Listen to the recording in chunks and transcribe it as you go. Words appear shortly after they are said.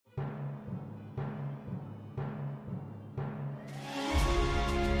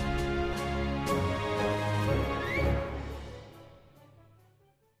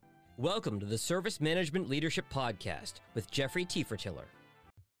Welcome to the Service Management Leadership Podcast with Jeffrey Tiefertiller.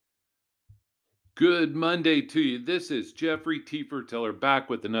 Good Monday to you. This is Jeffrey Tiefertiller back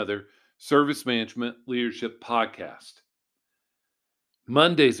with another Service Management Leadership Podcast.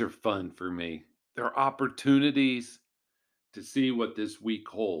 Mondays are fun for me. There are opportunities to see what this week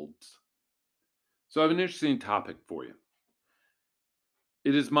holds. So I have an interesting topic for you.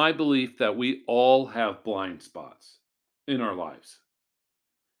 It is my belief that we all have blind spots in our lives.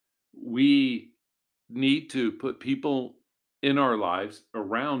 We need to put people in our lives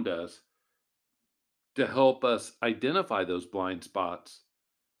around us to help us identify those blind spots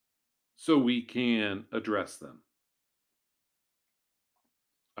so we can address them.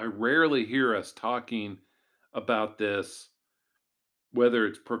 I rarely hear us talking about this, whether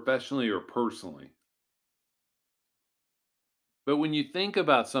it's professionally or personally. But when you think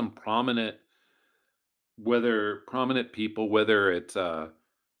about some prominent people, whether it's a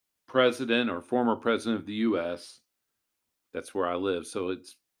president or former president of the US, that's where I live. So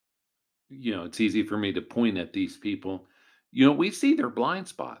it's easy for me to point at these people. We see their blind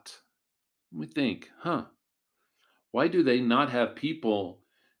spots. We think, why do they not have people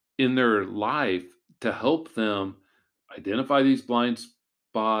in their life to help them identify these blind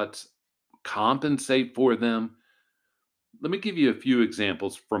spots, compensate for them? Let me give you a few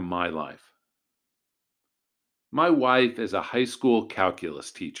examples from my life. My wife is a high school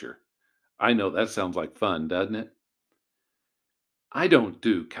calculus teacher. I know that sounds like fun, doesn't it? I don't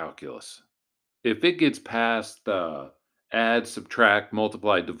do calculus. If it gets past the add, subtract,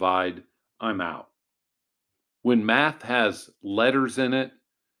 multiply, divide, I'm out. When math has letters in it,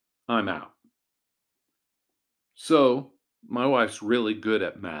 I'm out. So my wife's really good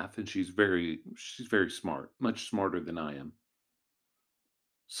at math and she's very smart, much smarter than I am.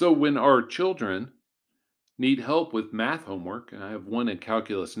 So when our children need help with math homework, and I have one in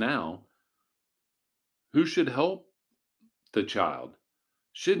calculus now, who should help the child?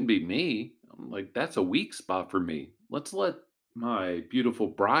 Shouldn't be me. I'm like, that's a weak spot for me. Let's let my beautiful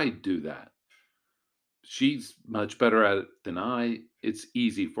bride do that. She's much better at it than I. It's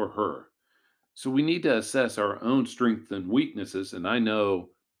easy for her. So we need to assess our own strengths and weaknesses. And I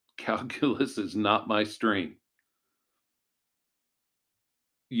know calculus is not my strength.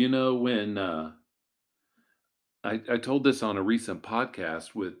 When I told this on a recent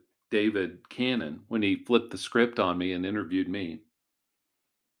podcast with David Cannon when he flipped the script on me and interviewed me.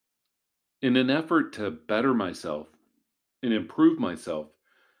 In an effort to better myself and improve myself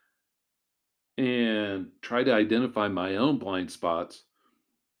and try to identify my own blind spots,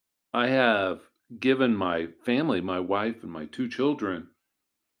 I have given my family, my wife, and my two children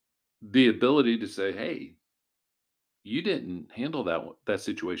the ability to say, "Hey, you didn't handle that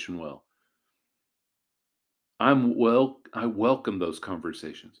situation well." I welcome those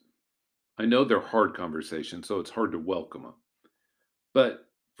conversations. I know they're hard conversations, so it's hard to welcome them.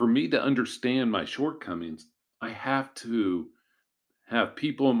 But for me to understand my shortcomings, I have to have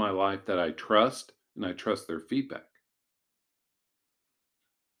people in my life that I trust and I trust their feedback.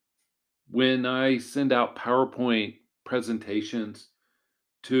 When I send out PowerPoint presentations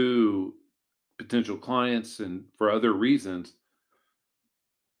to potential clients and for other reasons,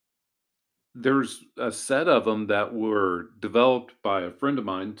 there's a set of them that were developed by a friend of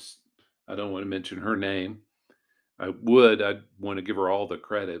mine. I don't want to mention her name. I'd want to give her all the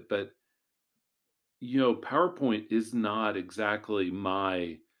credit, but PowerPoint is not exactly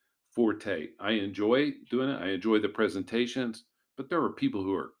my forte. I enjoy doing it. I enjoy the presentations, but there are people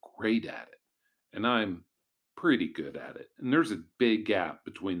who are great at it, and I'm pretty good at it. And there's a big gap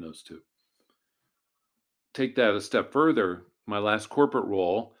between those two. Take that a step further. My last corporate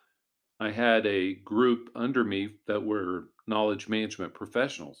role, I had a group under me that were knowledge management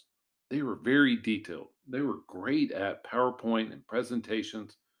professionals. They were very detailed. They were great at PowerPoint and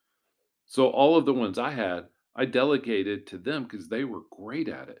presentations. So all of the ones I had, I delegated to them because they were great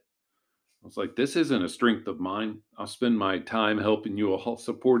at it. I was like, this isn't a strength of mine. I'll spend my time helping you all,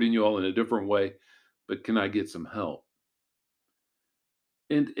 supporting you all in a different way, but can I get some help?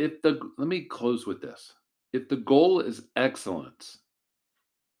 And let me close with this. If the goal is excellence,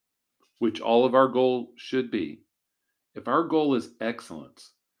 which all of our goal should be, if our goal is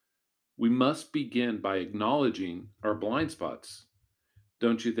excellence, we must begin by acknowledging our blind spots,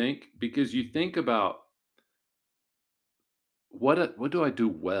 don't you think? Because you think about what do I do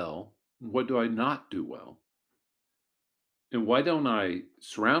well? What do I not do well? And why don't I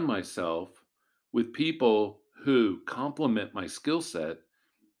surround myself with people who complement my skill set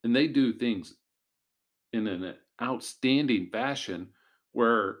and they do things in an outstanding fashion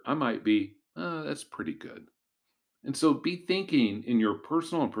where I might be, that's pretty good. And so be thinking in your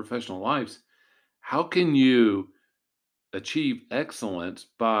personal and professional lives, how can you achieve excellence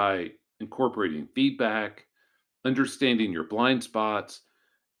by incorporating feedback, understanding your blind spots,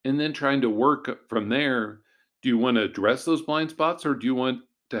 and then trying to work from there? Do you want to address those blind spots or do you want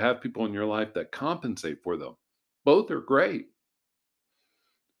to have people in your life that compensate for them? Both are great.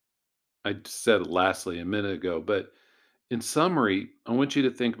 I said lastly a minute ago, but in summary, I want you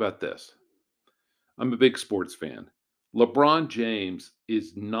to think about this. I'm a big sports fan. LeBron James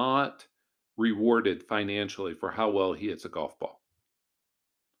is not rewarded financially for how well he hits a golf ball.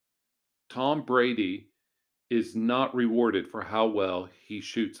 Tom Brady is not rewarded for how well he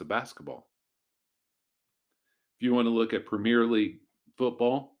shoots a basketball. If you want to look at Premier League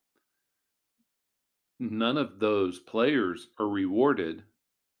football, none of those players are rewarded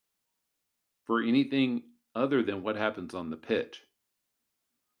for anything other than what happens on the pitch.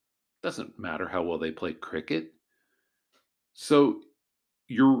 Doesn't matter how well they play cricket. So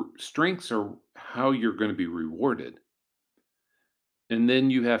your strengths are how you're going to be rewarded. And then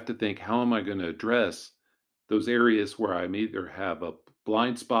you have to think, how am I going to address those areas where I either have a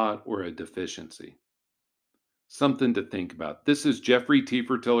blind spot or a deficiency? Something to think about. This is Jeffrey T.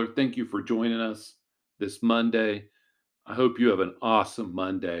 Fertiller. Thank you for joining us this Monday. I hope you have an awesome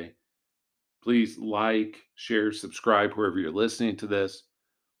Monday. Please like, share, subscribe wherever you're listening to this.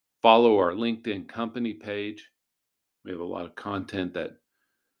 Follow our LinkedIn company page. We have a lot of content that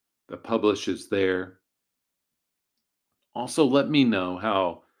publishes there. Also, let me know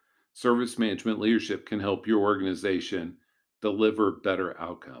how service management leadership can help your organization deliver better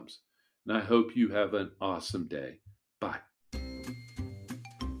outcomes. And I hope you have an awesome day. Bye.